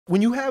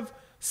when you have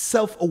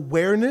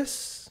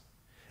self-awareness,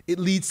 it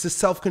leads to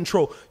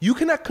self-control. You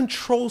cannot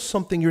control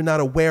something you're not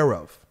aware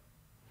of.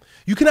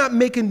 You cannot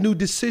make a new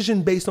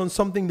decision based on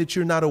something that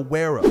you're not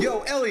aware of.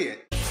 Yo,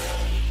 Elliott.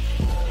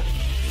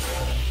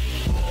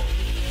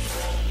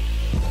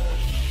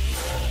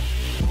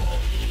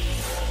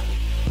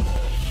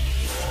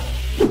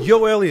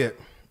 Yo, Elliott.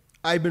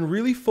 I've been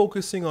really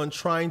focusing on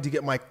trying to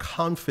get my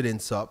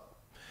confidence up.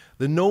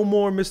 The no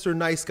more Mr.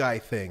 Nice Guy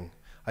thing.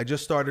 I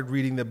just started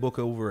reading the book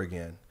over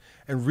again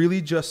and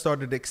really just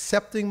started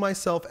accepting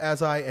myself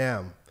as I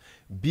am,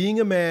 being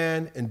a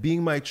man and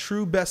being my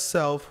true best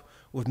self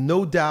with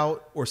no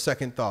doubt or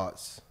second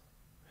thoughts.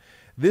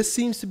 This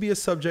seems to be a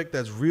subject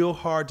that's real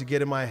hard to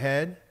get in my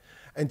head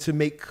and to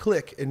make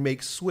click and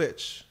make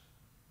switch.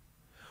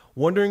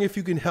 Wondering if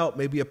you can help,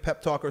 maybe a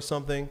pep talk or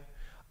something.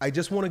 I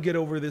just want to get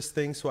over this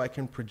thing so I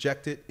can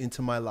project it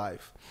into my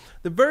life.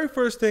 The very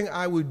first thing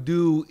I would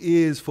do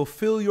is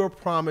fulfill your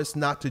promise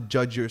not to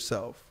judge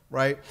yourself,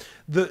 right?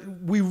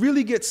 We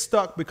really get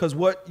stuck because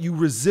what you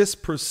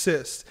resist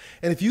persists.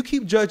 And if you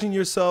keep judging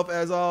yourself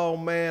as, oh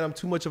man, I'm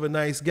too much of a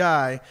nice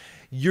guy,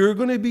 you're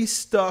going to be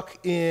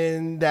stuck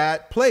in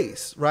that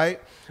place,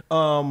 right?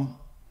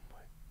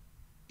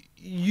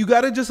 You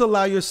got to just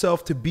allow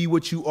yourself to be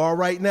what you are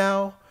right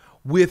now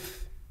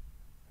with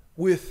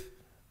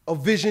a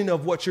vision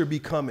of what you're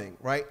becoming,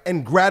 right?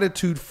 And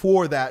gratitude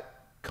for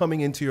that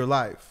coming into your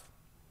life.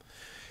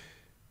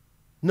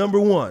 Number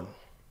one,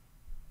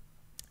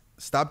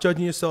 stop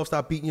judging yourself,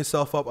 stop beating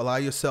yourself up, allow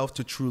yourself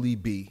to truly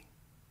be.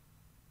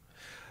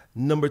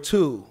 Number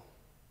two,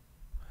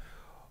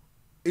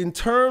 in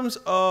terms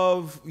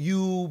of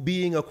you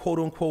being a quote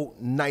unquote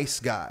nice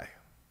guy,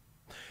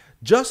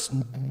 just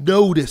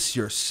notice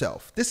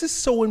yourself. This is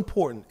so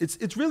important.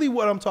 It's really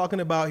what I'm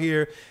talking about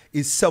here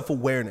is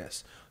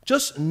self-awareness.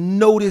 Just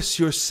notice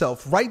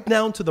yourself right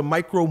down to the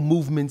micro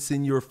movements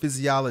in your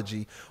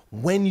physiology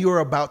when you're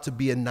about to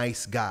be a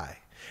nice guy,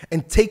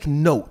 and take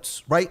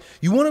notes, right?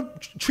 You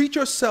want to treat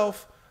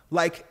yourself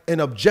like an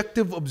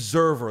objective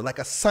observer, like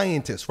a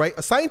scientist, right?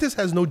 A scientist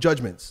has no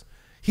judgments.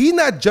 He's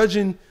not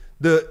judging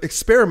the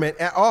experiment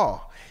at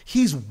all.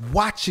 He's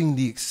watching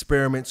the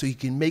experiment so he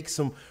can make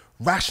some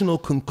rational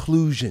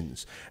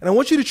conclusions. And I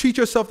want you to treat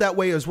yourself that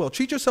way as well.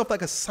 Treat yourself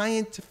like a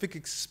scientific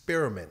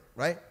experiment,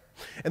 right?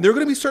 And there are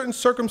going to be certain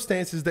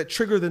circumstances that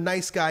trigger the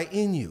nice guy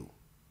in you.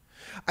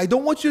 I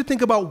don't want you to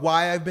think about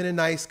why I've been a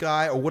nice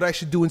guy or what I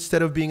should do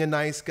instead of being a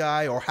nice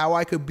guy or how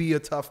I could be a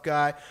tough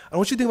guy. I don't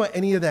want you to think about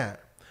any of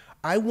that.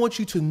 I want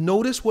you to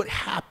notice what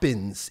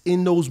happens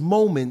in those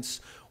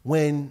moments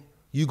when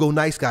you go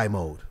nice guy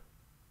mode,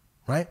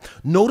 right?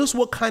 Notice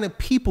what kind of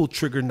people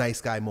trigger nice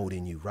guy mode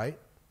in you, right?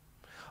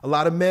 A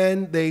lot of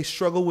men, they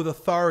struggle with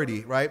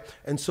authority, right?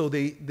 And so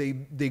they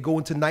go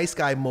into nice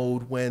guy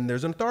mode when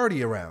there's an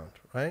authority around,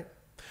 right?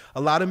 A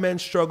lot of men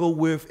struggle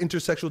with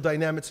intersexual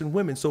dynamics in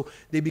women, so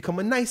they become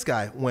a nice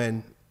guy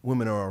when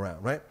women are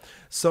around, right?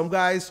 Some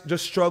guys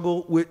just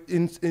struggle with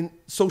in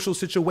social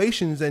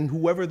situations, and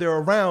whoever they're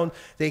around,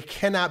 they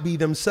cannot be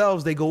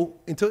themselves. They go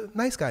into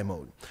nice guy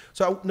mode.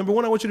 So number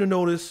one, I want you to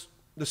notice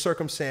the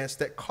circumstance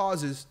that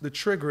causes the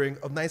triggering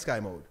of nice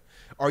guy mode.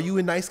 Are you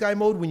in nice guy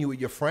mode when you're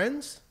with your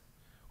friends?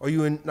 Are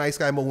you in nice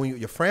guy mode when you're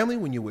with your family,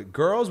 when you're with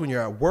girls, when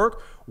you're at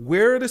work?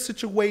 Where are the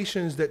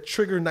situations that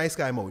trigger nice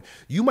guy mode?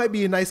 You might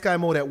be in nice guy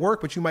mode at work,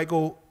 but you might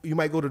go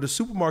to the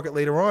supermarket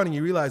later on and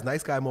you realize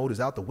nice guy mode is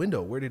out the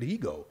window. Where did he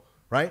go?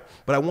 Right?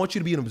 But I want you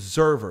to be an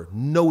observer.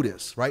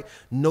 Notice, right?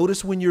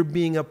 Notice when you're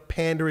being a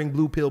pandering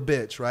blue pill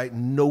bitch, right?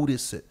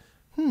 Notice it.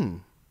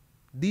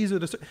 These are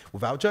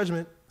without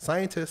judgment,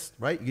 scientists,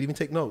 right? You can even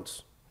take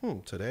notes.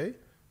 Today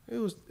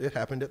it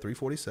happened at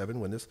 3:47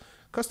 when this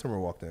customer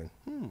walked in.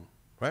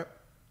 Right?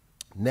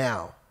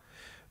 Now,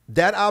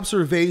 that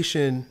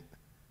observation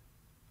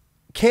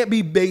can't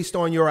be based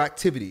on your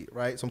activity,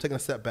 right? So I'm taking a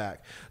step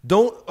back.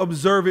 Don't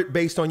observe it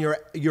based on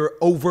your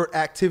overt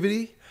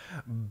activity.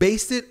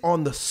 Base it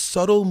on the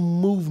subtle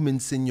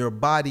movements in your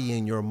body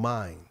and your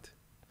mind.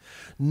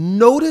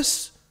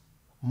 Notice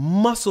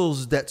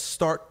muscles that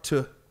start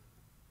to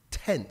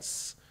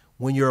tense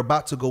when you're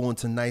about to go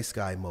into nice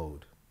guy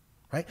mode,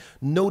 right?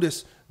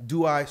 Notice,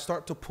 do I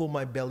start to pull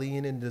my belly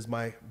in and does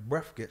my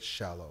breath get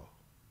shallow?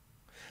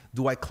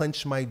 Do I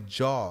clench my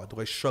jaw?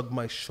 Do I shrug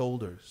my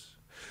shoulders?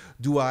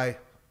 Do I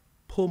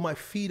pull my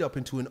feet up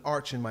into an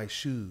arch in my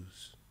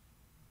shoes?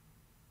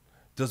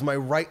 Does my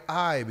right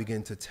eye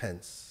begin to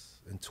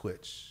tense and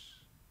twitch?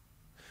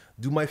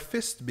 Do my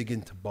fists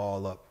begin to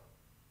ball up?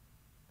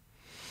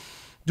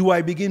 Do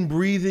I begin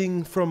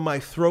breathing from my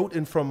throat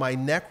and from my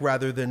neck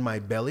rather than my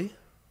belly?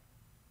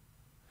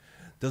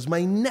 Does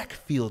my neck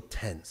feel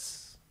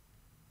tense?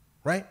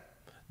 Right?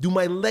 Do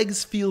my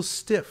legs feel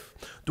stiff?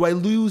 Do I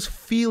lose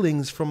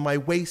feelings from my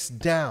waist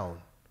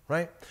down,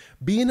 right?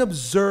 Be an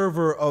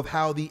observer of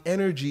how the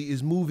energy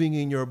is moving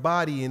in your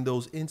body in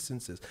those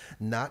instances,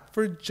 not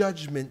for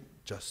judgment,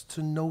 just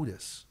to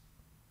notice.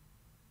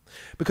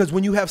 Because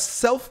when you have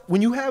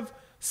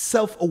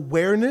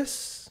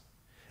self-awareness,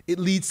 it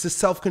leads to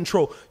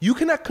self-control. You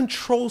cannot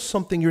control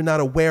something you're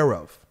not aware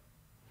of.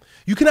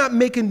 You cannot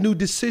make a new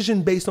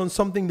decision based on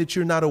something that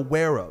you're not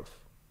aware of.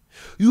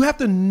 You have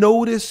to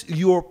notice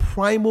your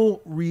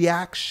primal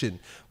reaction,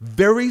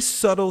 very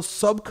subtle,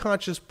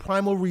 subconscious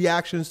primal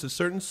reactions to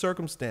certain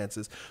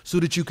circumstances so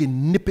that you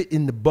can nip it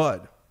in the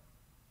bud.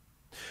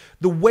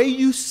 The way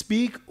you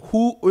speak,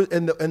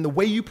 and the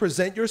way you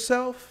present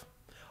yourself,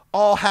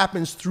 all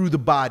happens through the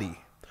body.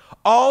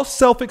 All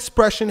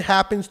self-expression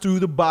happens through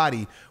the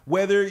body,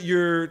 whether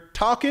you're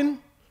talking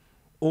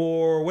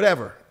or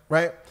whatever,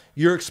 right?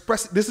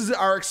 This is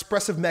our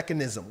expressive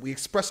mechanism. We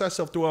express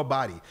ourselves through our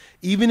body.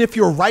 Even if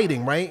you're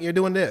writing, right? You're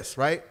doing this,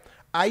 right?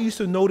 I used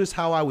to notice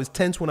how I was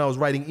tense when I was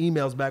writing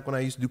emails back when I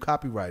used to do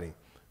copywriting,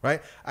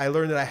 right? I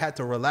learned that I had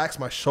to relax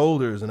my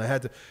shoulders and I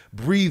had to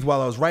breathe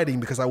while I was writing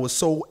because I was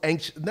so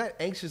anxious. Not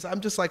anxious,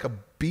 I'm just like a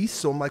beast.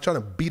 So I'm like trying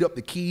to beat up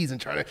the keys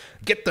and trying to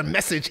get the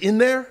message in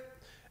there.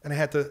 And I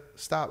had to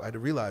stop. I had to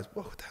realize,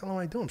 whoa, what the hell am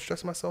I doing? I'm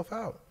stressing myself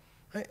out,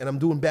 right? And I'm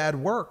doing bad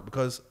work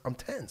because I'm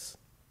tense.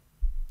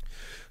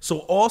 So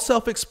all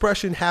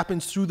self-expression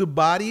happens through the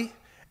body.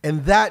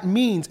 And that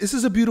means, this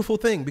is a beautiful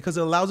thing because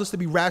it allows us to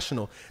be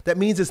rational. That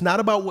means it's not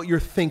about what you're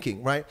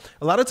thinking, right?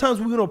 A lot of times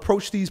we're going to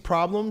approach these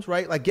problems,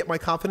 right? Like get my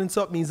confidence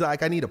up means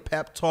like I need a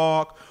pep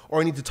talk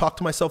or I need to talk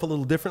to myself a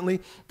little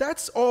differently.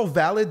 That's all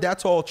valid.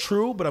 That's all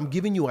true. But I'm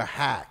giving you a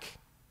hack.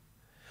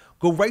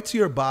 Go right to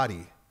your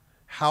body.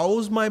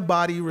 How's my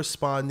body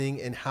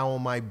responding and how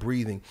am I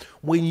breathing?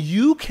 When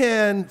you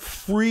can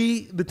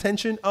free the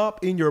tension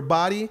up in your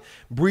body,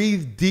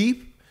 breathe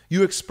deep,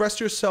 you express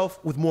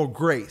yourself with more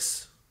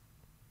grace.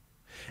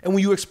 And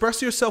when you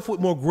express yourself with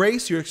more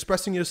grace, you're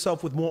expressing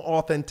yourself with more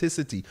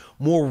authenticity,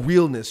 more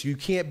realness. You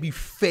can't be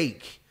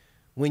fake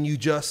when you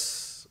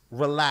just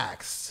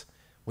relax,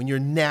 when you're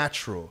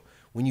natural,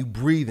 when you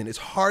breathe in. It's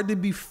hard to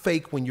be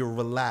fake when you're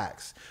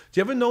relaxed. Do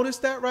you ever notice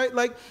that, right?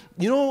 Like,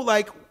 you know,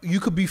 like you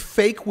could be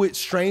fake with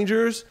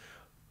strangers,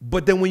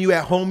 but then when you're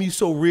at home, you're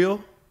so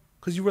real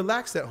because you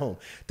relaxed at home.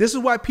 This is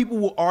why people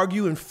will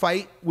argue and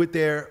fight with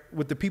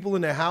the people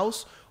in their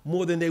house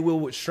more than they will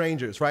with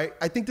strangers, right?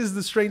 I think this is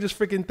the strangest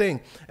freaking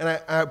thing. And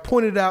I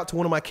pointed it out to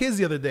one of my kids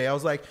the other day. I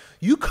was like,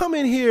 you come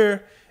in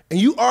here and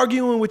you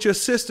arguing with your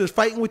sister,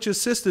 fighting with your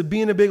sister,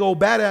 being a big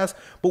old badass,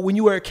 but when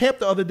you were at camp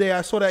the other day,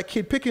 I saw that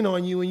kid picking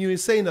on you and you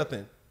didn't say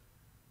nothing.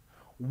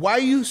 Why are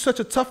you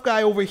such a tough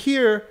guy over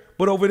here,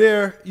 but over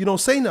there you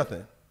don't say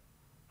nothing?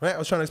 Right? I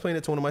was trying to explain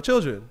it to one of my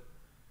children.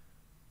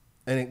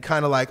 And it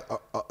kind of like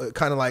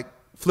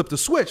flipped the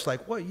switch,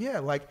 like, what? Yeah,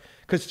 like,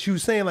 because she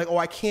was saying like, oh,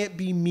 I can't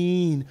be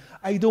mean.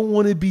 I don't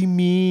want to be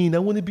mean. I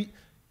want to be,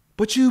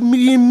 but you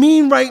being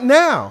mean right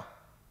now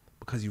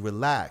because you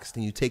relaxed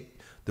and you take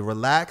the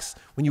relaxed.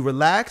 When you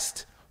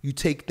relaxed, you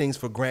take things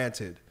for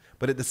granted,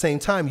 but at the same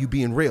time, you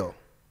being real.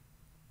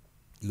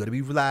 You got to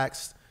be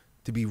relaxed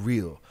to be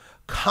real.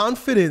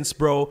 Confidence,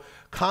 bro.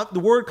 The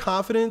word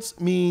confidence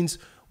means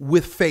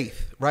with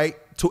faith, right?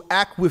 To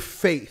act with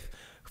faith.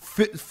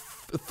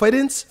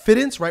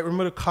 Fidence, right?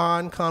 Remember the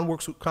con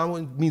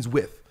means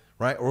with,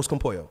 right? Oros con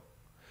pollo.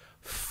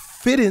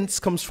 Fidence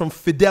comes from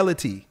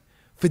fidelity.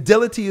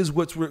 Fidelity is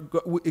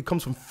it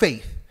comes from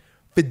faith.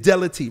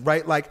 Fidelity,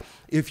 right? Like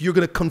if you're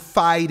going to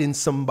confide in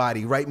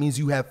somebody, right? Means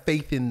you have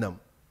faith in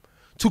them.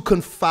 To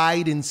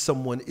confide in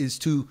someone is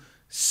to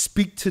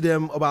speak to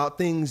them about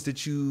things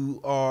that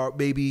you are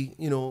maybe,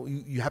 you know,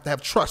 you have to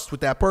have trust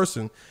with that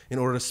person in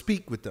order to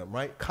speak with them,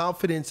 right?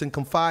 Confidence and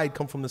confide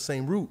come from the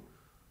same root,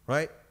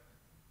 right?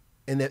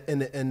 And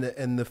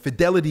the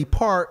fidelity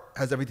part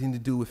has everything to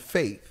do with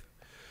faith.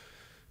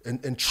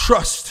 And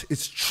trust,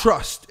 it's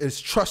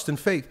trust and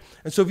faith.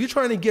 And so if you're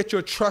trying to get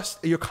your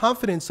trust, your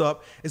confidence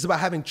up, it's about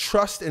having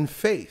trust and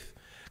faith.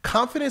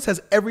 Confidence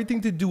has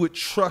everything to do with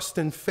trust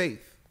and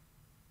faith.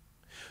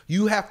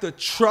 You have to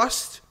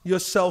trust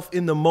yourself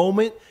in the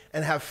moment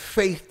and have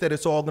faith that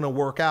it's all going to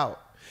work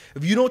out.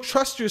 If you don't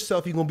trust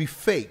yourself, you're going to be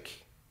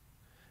fake.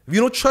 If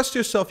you don't trust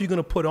yourself, you're going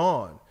to put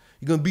on.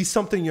 You're going to be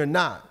something you're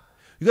not.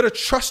 You got to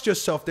trust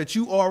yourself that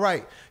you are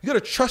right. You got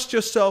to trust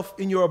yourself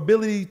in your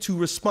ability to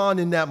respond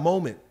in that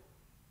moment.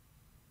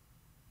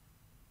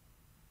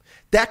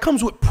 That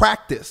comes with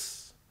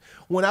practice.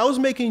 When I was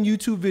making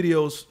YouTube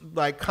videos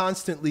like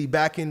constantly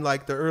back in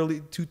like the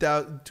early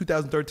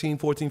 2013,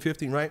 14,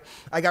 15, right?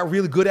 I got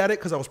really good at it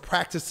because I was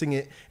practicing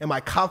it and my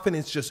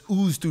confidence just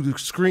oozed through the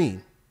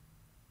screen.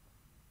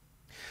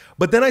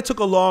 But then I took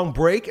a long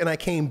break and I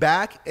came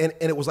back and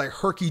it was like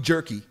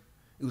herky-jerky.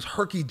 It was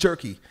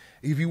herky-jerky.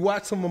 If you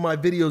watch some of my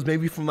videos,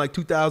 maybe from like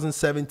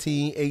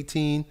 2017,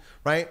 18,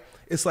 right?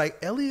 It's like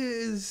Elliott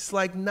is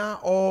like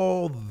not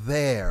all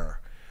there.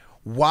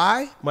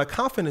 Why? My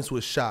confidence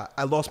was shot.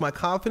 I lost my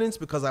confidence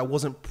because I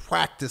wasn't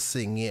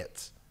practicing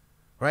it,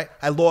 right?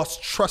 I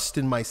lost trust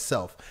in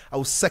myself. I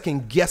was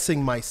second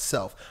guessing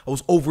myself. I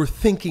was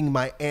overthinking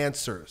my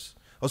answers.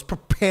 I was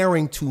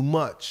preparing too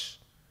much.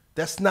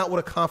 That's not what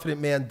a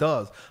confident man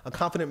does. A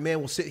confident man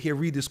will sit here,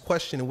 read this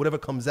question, and whatever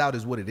comes out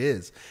is what it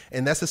is.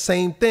 And that's the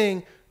same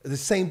thing, the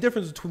same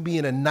difference between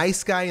being a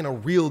nice guy and a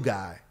real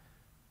guy.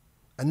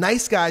 A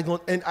nice guy,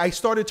 and I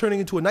started turning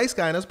into a nice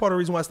guy, and that's part of the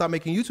reason why I stopped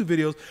making YouTube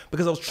videos,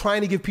 because I was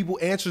trying to give people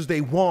answers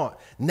they want.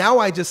 Now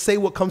I just say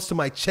what comes to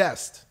my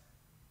chest,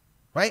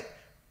 right?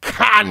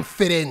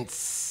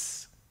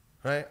 Confidence,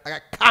 right? I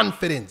got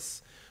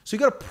confidence. So you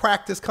got to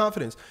practice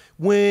confidence.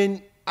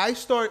 When I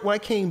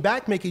came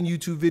back making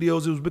YouTube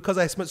videos, it was because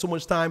I spent so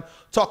much time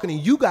talking to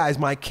you guys,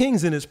 my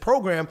kings in this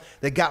program,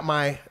 that got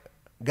my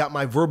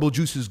verbal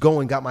juices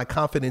going, got my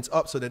confidence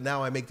up, so that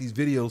now I make these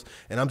videos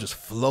and I'm just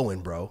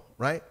flowing, bro,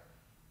 right?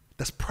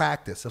 That's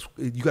practice.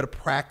 You got to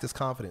practice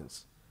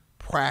confidence.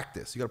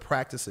 Practice. You got to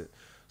practice it.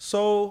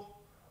 So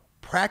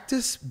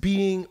practice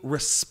being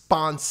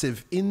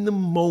responsive in the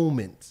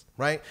moment,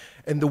 right?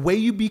 And the way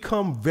you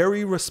become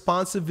very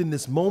responsive in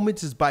this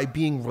moment is by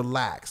being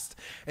relaxed.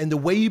 And the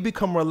way you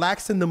become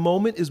relaxed in the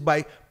moment is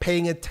by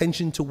paying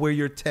attention to where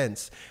you're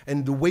tense.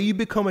 And the way you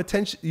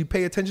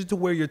pay attention to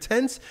where you're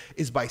tense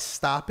is by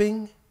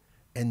stopping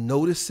and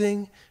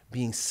noticing,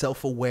 being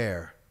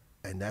self-aware.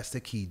 And that's the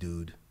key,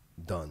 dude.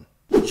 Done.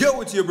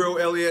 Yo, it's your bro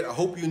Elliott. I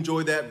hope you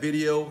enjoyed that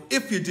video.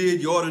 If you did,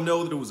 you ought to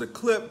know that it was a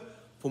clip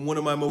from one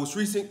of my most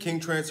recent King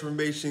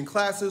Transformation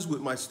classes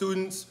with my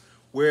students,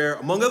 where,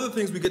 among other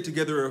things, we get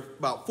together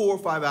about 4 or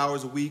 5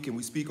 hours a week and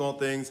we speak on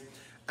things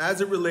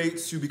as it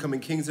relates to becoming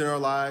kings in our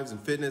lives in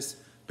fitness,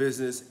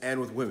 business, and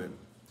with women.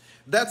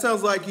 If that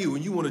sounds like you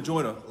and you want to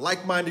join a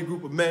like-minded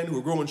group of men who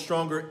are growing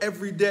stronger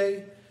every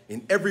day,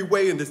 in every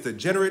way in this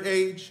degenerate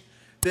age,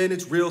 then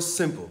it's real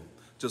simple.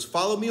 Just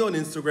follow me on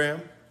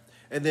Instagram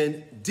and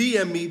then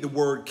DM me the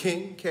word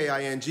king,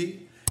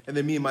 K-I-N-G, and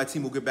then me and my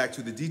team will get back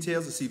to the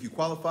details to see if you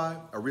qualify.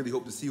 I really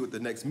hope to see you at the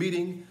next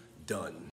meeting. Done.